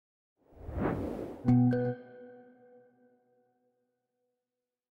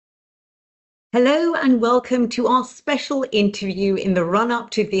Hello and welcome to our special interview in the run-up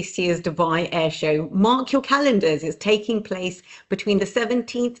to this year's Dubai Airshow. Mark your calendars, it's taking place between the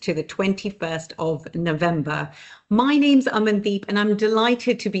 17th to the 21st of November. My name's Amandeep and I'm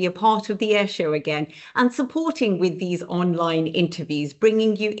delighted to be a part of the Airshow again and supporting with these online interviews,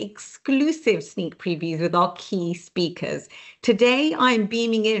 bringing you exclusive sneak previews with our key speakers. Today, I'm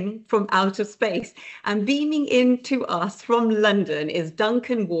beaming in from outer space, and beaming in to us from London is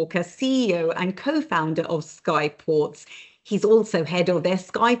Duncan Walker, CEO and co-founder of Skyports. He's also head of their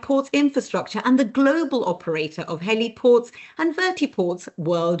Skyports infrastructure and the global operator of heliports and vertiports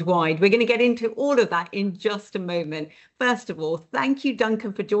worldwide. We're going to get into all of that in just a moment. First of all, thank you,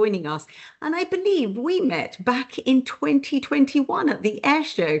 Duncan, for joining us. And I believe we met back in 2021 at the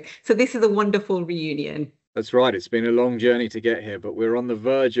Airshow. So this is a wonderful reunion. That's right. It's been a long journey to get here, but we're on the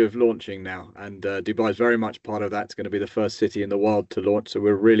verge of launching now. And Dubai is very much part of that. It's going to be the first city in the world to launch. So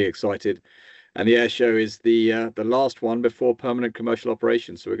we're really excited. And the air show is the last one before permanent commercial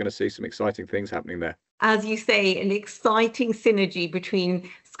operations. So we're going to see some exciting things happening there. As you say, an exciting synergy between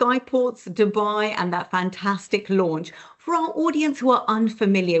Skyports, Dubai, and that fantastic launch. For our audience who are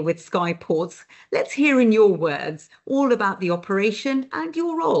unfamiliar with Skyports, let's hear in your words all about the operation and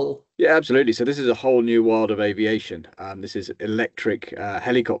your role. Yeah, absolutely. So this is a whole new world of aviation. This is electric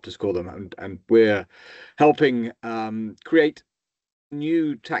helicopters, call them, and we're helping create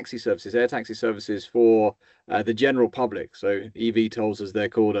new taxi services, air taxi services for the general public. So eVTOLs, as they're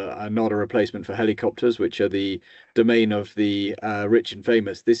called, are not a replacement for helicopters, which are the domain of the rich and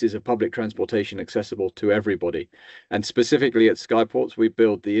famous. This is a public transportation accessible to everybody. And specifically at Skyports, we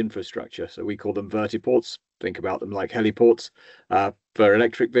build the infrastructure. So we call them vertiports. Think about them like heliports for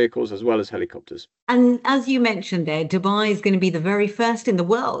electric vehicles as well as helicopters. And as you mentioned there, Dubai is going to be the very first in the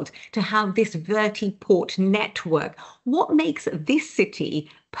world to have this vertiport network. What makes this city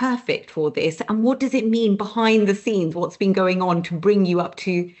perfect for this? And what does it mean behind the scenes? What's been going on to bring you up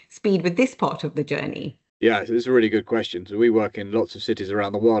to speed with this part of the journey? Yeah, so this is a really good question. So we work in lots of cities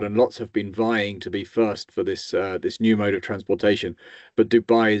around the world, and lots have been vying to be first for this this new mode of transportation. But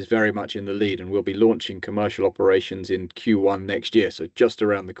Dubai is very much in the lead, and we'll be launching commercial operations in Q1 next year, so just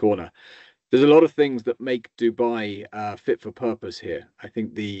around the corner. There's a lot of things that make Dubai fit for purpose here. I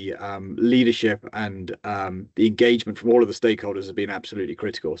think the leadership and the engagement from all of the stakeholders has been absolutely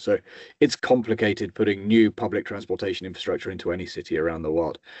critical. So it's complicated putting new public transportation infrastructure into any city around the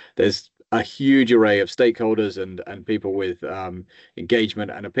world. There's a huge array of stakeholders and people with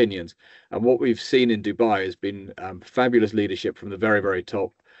engagement and opinions. And what we've seen in Dubai has been fabulous leadership from the very, very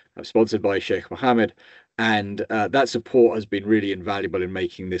top, sponsored by Sheikh Mohammed. And that support has been really invaluable in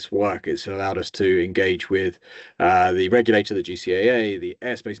making this work. It's allowed us to engage with the regulator, the GCAA, the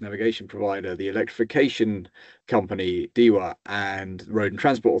airspace navigation provider, the electrification company, DEWA, and Road and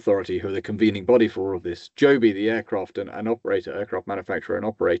Transport Authority, who are the convening body for all of this, Joby, the aircraft and operator, aircraft manufacturer and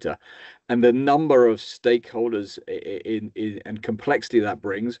operator. And the number of stakeholders and complexity that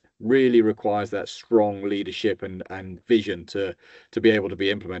brings really requires that strong leadership and vision to be able to be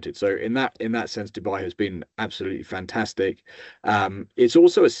implemented. So in that sense, Dubai has been absolutely fantastic. It's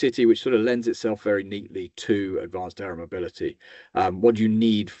also a city which sort of lends itself very neatly to advanced aero mobility. What do you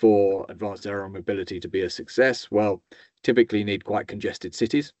need for advanced aero mobility to be a success? Well, typically you need quite congested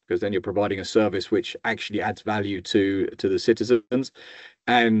cities, because then you're providing a service which actually adds value to the citizens.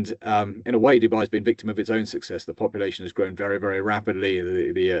 And in a way, Dubai has been victim of its own success. The population has grown very, very rapidly.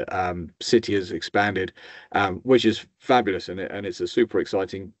 The city has expanded, which is fabulous, and it's a super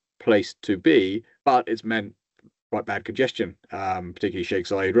exciting place to be. But it's meant quite bad congestion, particularly Sheikh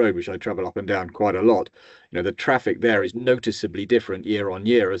Zayed Road, which I travel up and down quite a lot. You know, the traffic there is noticeably different year on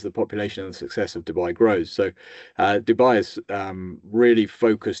year as the population and the success of Dubai grows. So Dubai is really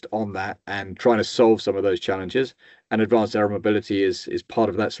focused on that and trying to solve some of those challenges. And advanced air mobility is part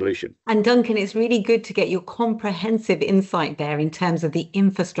of that solution. And Duncan, it's really good to get your comprehensive insight there in terms of the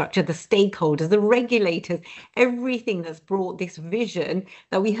infrastructure, the stakeholders, the regulators, everything that's brought this vision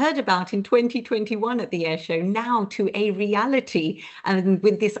that we heard about in 2021 at the Airshow now to a reality. And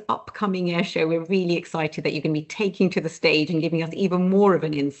with this upcoming Airshow, we're really excited that you're going to be taking to the stage and giving us even more of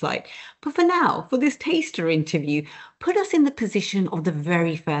an insight. But for now, for this taster interview, put us in the position of the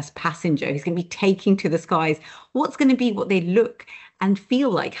very first passenger who's going to be taking to the skies. What's going to be what they look and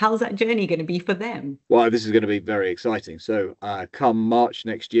feel like? How's that journey going to be for them? Well, this is going to be very exciting. So come March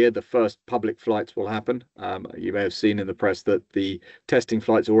next year, the first public flights will happen. You may have seen in the press that the testing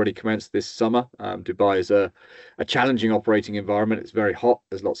flights already commenced this summer. Dubai is a challenging operating environment. It's very hot.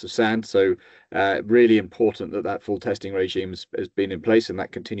 There's lots of sand. So really important that full testing regime has been in place, and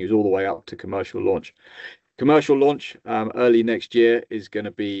that continues all the way up to commercial launch. Commercial launch early next year is going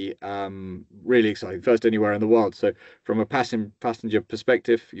to be really exciting. First anywhere in the world. So from a passenger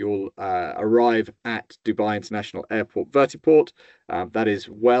perspective, you'll arrive at Dubai International Airport vertiport. That is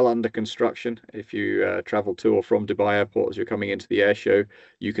well under construction. If you travel to or from Dubai Airport as you're coming into the air show,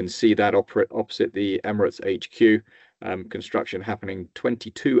 you can see that opposite the Emirates HQ. Construction happening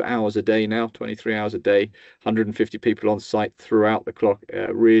 22 hours a day now, 23 hours a day, 150 people on site throughout the clock,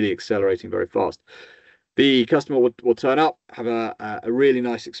 really accelerating very fast. The customer will turn up, have a really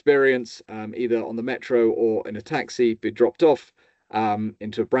nice experience, either on the metro or in a taxi, be dropped off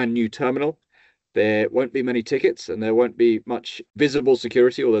into a brand new terminal. There won't be many tickets and there won't be much visible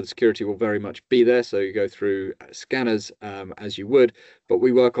security, although the security will very much be there. So you go through scanners as you would, but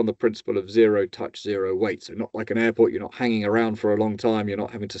we work on the principle of zero touch, zero wait. So not like an airport, you're not hanging around for a long time. You're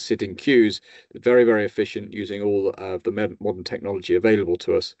not having to sit in queues. Very, very efficient using all of the modern technology available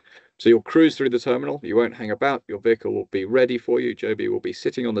to us. So you'll cruise through the terminal. You won't hang about. Your vehicle will be ready for you. Joby will be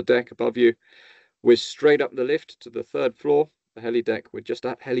sitting on the deck above you. We're straight up the lift to the third floor. The heli deck, we're just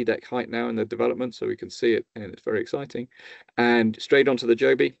at heli deck height now in the development, so we can see it, and it's very exciting. And straight onto the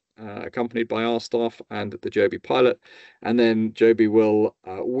Joby, accompanied by our staff and the Joby pilot. And then Joby will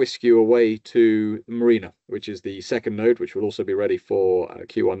whisk you away to Marina, which is the second node, which will also be ready for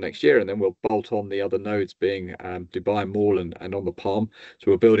Q1 next year. And then we'll bolt on the other nodes, being Dubai Mall and on the Palm. So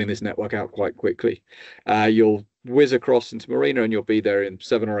we're building this network out quite quickly. You'll whiz across into Marina and you'll be there in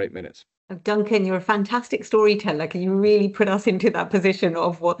 7 or 8 minutes. Duncan, you're a fantastic storyteller. Can you really put us into that position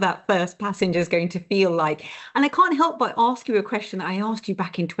of what that first passenger is going to feel like? And I can't help but ask you a question that I asked you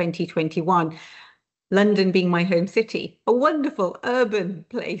back in 2021. London being my home city, a wonderful urban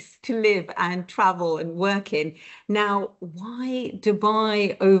place to live and travel and work in. Now, why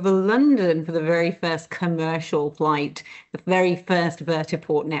Dubai over London for the very first commercial flight, the very first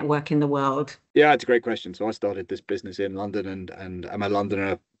vertiport network in the world? Yeah, it's a great question. So I started this business in London and I'm a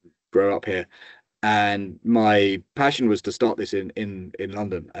Londoner, grew up here. And my passion was to start this in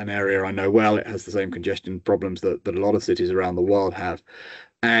London, an area I know well. It has the same congestion problems that a lot of cities around the world have.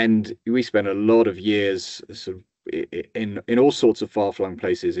 And we spent a lot of years sort of in all sorts of far-flung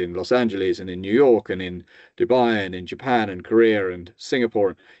places in Los Angeles and in New York and in Dubai and in Japan and Korea and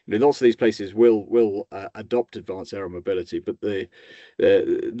Singapore. You know, lots of these places will adopt advanced air mobility, but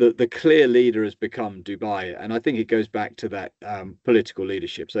the clear leader has become Dubai, and I think it goes back to that political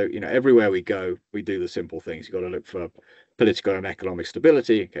leadership. So you know, everywhere we go, we do the simple things. You've got to look for political and economic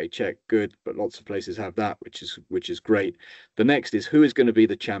stability. Okay, check, good, but lots of places have that, which is great. The next is who is going to be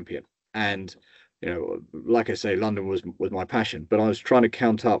the champion, and you know, like I say, London was my passion, but I was trying to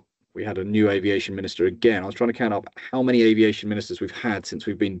count up. We had a new aviation minister again. I was trying to count up how many aviation ministers we've had since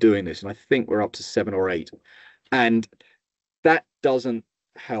we've been doing this, and I think we're up to 7 or 8. And that doesn't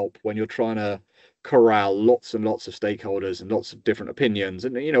help when you're trying to corral lots and lots of stakeholders and lots of different opinions,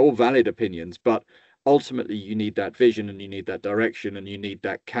 and you know, all valid opinions, but ultimately you need that vision and you need that direction and you need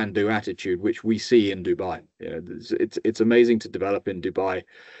that can-do attitude, which we see in Dubai. You know, it's amazing to develop in Dubai.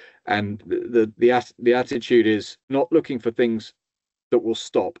 And the attitude is not looking for things that will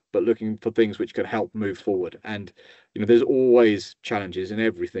stop, but looking for things which can help move forward. And you know, there's always challenges in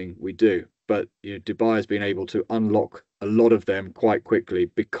everything we do, but you know, Dubai has been able to unlock a lot of them quite quickly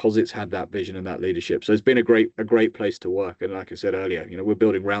because it's had that vision and that leadership. So it's been a great place to work. And like I said earlier, you know, we're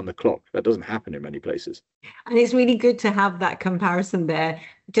building round the clock. That doesn't happen in many places. And it's really good to have that comparison there,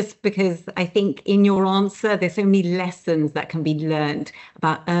 just because I think in your answer, there's so many lessons that can be learned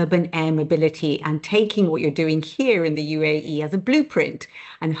about urban air mobility and taking what you're doing here in the UAE as a blueprint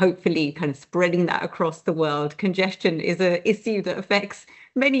and hopefully kind of spreading that across the world. Congestion is an issue that affects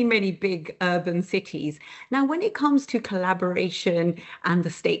many, many big urban cities. Now, when it comes to collaboration and the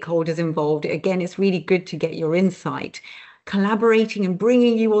stakeholders involved, again, it's really good to get your insight. Collaborating and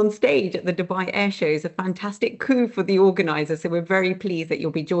bringing you on stage at the Dubai Airshow is a fantastic coup for the organisers. So we're very pleased that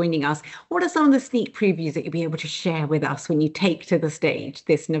you'll be joining us. What are some of the sneak previews that you'll be able to share with us when you take to the stage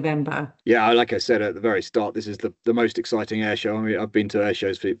this November? Yeah, like I said at the very start, this is the most exciting air show. I mean, I've been to air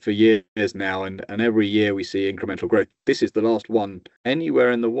shows for years now, and every year we see incremental growth. This is the last one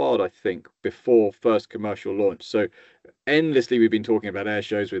anywhere in the world, I think, before first commercial launch. So endlessly we've been talking about air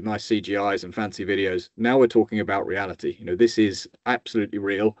shows with nice CGIs and fancy videos. Now we're talking about reality. You know, this is absolutely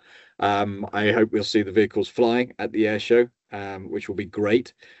real. I hope we'll see the vehicles flying at the air show, which will be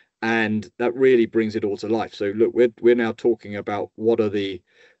great. And that really brings it all to life. So look, we're now talking about what are the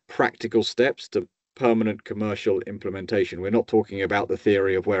practical steps to permanent commercial implementation. We're not talking about the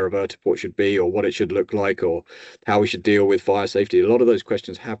theory of where a vertiport should be or what it should look like or how we should deal with fire safety. A lot of those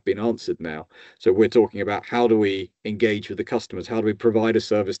questions have been answered now. So we're talking about how do we engage with the customers? How do we provide a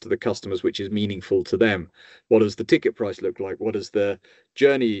service to the customers which is meaningful to them? What does the ticket price look like? What does the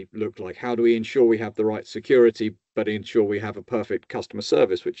journey look like? How do we ensure we have the right security, but ensure we have a perfect customer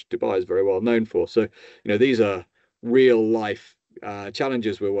service, which Dubai is very well known for? So, these are real life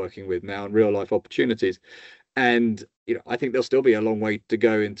challenges we're working with now and real life opportunities. And I think there'll still be a long way to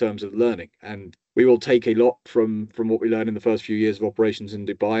go in terms of learning. And we will take a lot from what we learned in the first few years of operations in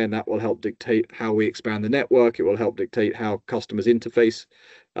Dubai, and that will help dictate how we expand the network. It will help dictate how customers interface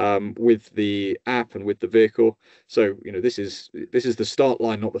with the app and with the vehicle. So this is the start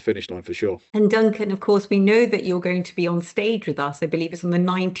line, not the finish line, for sure. And Duncan, of course, we know that you're going to be on stage with us. I believe it's on the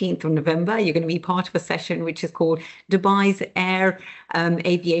 19th of November. You're going to be part of a session which is called Dubai's Air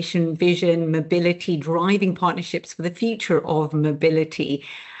Aviation Vision, Mobility, Driving Partnerships for the Future of Mobility.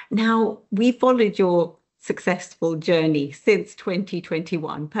 Now, we followed your successful journey since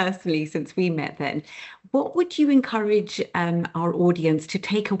 2021, personally, since we met then. What would you encourage our audience to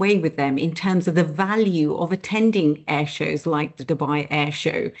take away with them in terms of the value of attending air shows like the Dubai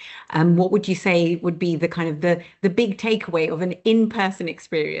Airshow? What would you say would be the kind of the big takeaway of an in-person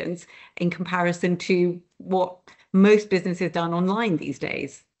experience in comparison to what most businesses done online these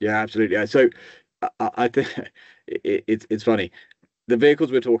days? Yeah, absolutely. So I think it's funny. The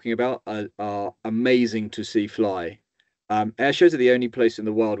vehicles we're talking about are amazing to see fly. Air shows are the only place in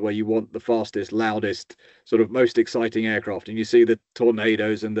the world where you want the fastest, loudest, sort of most exciting aircraft, and you see the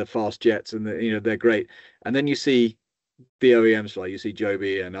Tornadoes and the fast jets, and they're great. And then you see the OEMs fly. You see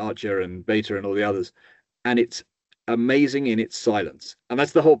Joby and Archer and Beta and all the others, and it's amazing in its silence. And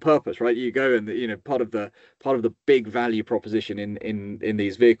that's the whole purpose, right? You go and part of the big value proposition in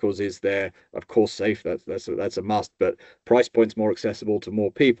these vehicles is they're of course safe. That's a must, but price points more accessible to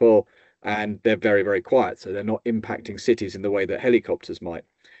more people, and they're very, very quiet, so they're not impacting cities in the way that helicopters might.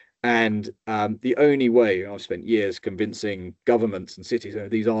 And the only way, I've spent years convincing governments and cities,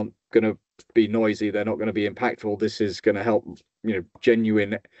 these aren't going to be noisy, they're not going to be impactful, this is going to help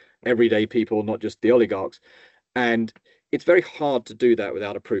genuine everyday people, not just the oligarchs. And it's very hard to do that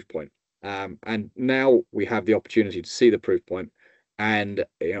without a proof point. And now we have the opportunity to see the proof point. And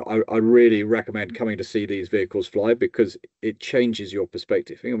I really recommend coming to see these vehicles fly, because it changes your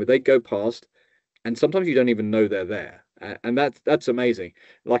perspective. They go past, and sometimes you don't even know they're there. And that's amazing.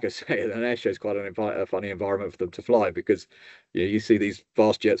 Like I say, an air show is quite a funny environment for them to fly, because you see these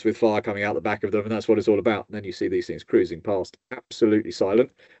fast jets with fire coming out the back of them, and that's what it's all about. And then you see these things cruising past, absolutely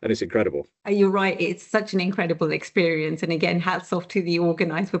silent, and it's incredible. You're right. It's such an incredible experience. And again, hats off to the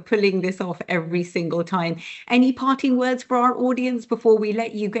organizers for pulling this off every single time. Any parting words for our audience before we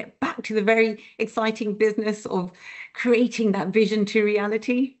let you get back to the very exciting business of creating that vision to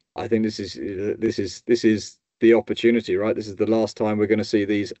reality? I think this is the opportunity, right? This is the last time we're going to see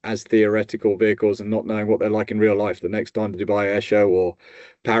these as theoretical vehicles and not knowing what they're like in real life. The next time the Dubai Airshow or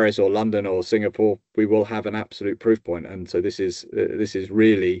Paris or London or Singapore, we will have an absolute proof point. And so this is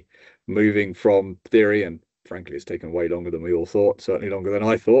really moving from theory, and frankly, it's taken way longer than we all thought, certainly longer than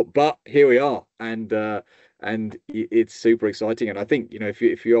I thought. But here we are, and it's super exciting. And I think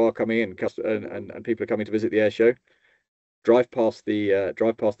if you are coming in and people are coming to visit the airshow, drive past the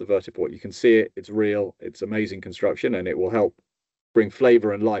vertiport. You can see it. It's real. It's amazing construction, and it will help bring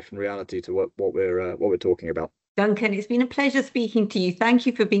flavor and life and reality to what we're talking about. Duncan, it's been a pleasure speaking to you. Thank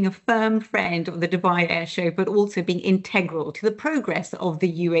you for being a firm friend of the Dubai Airshow, but also being integral to the progress of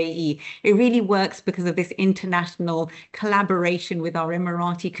the UAE. It really works because of this international collaboration with our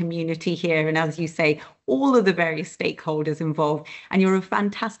Emirati community here. And as you say, all of the various stakeholders involved. And you're a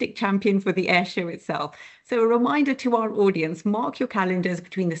fantastic champion for the airshow itself. So a reminder to our audience, mark your calendars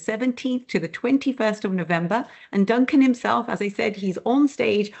between the 17th to the 21st of November. And Duncan himself, as I said, he's on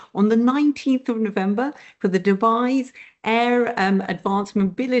stage on the 19th of November for the Dubai's Air Advanced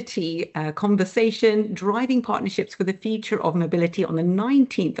Mobility Conversation, Driving Partnerships for the Future of Mobility on the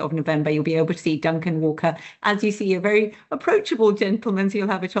 19th of November. You'll be able to see Duncan Walker. As you see, a very approachable gentleman, so you'll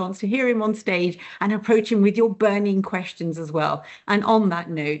have a chance to hear him on stage and approach him with your burning questions as well. And on that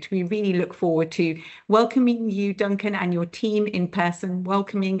note, we really look forward to welcoming you, Duncan, and your team in person,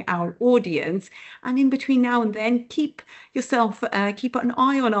 welcoming our audience. And in between now and then, keep an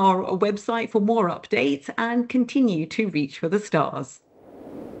eye on our website for more updates and continue to reach for the stars.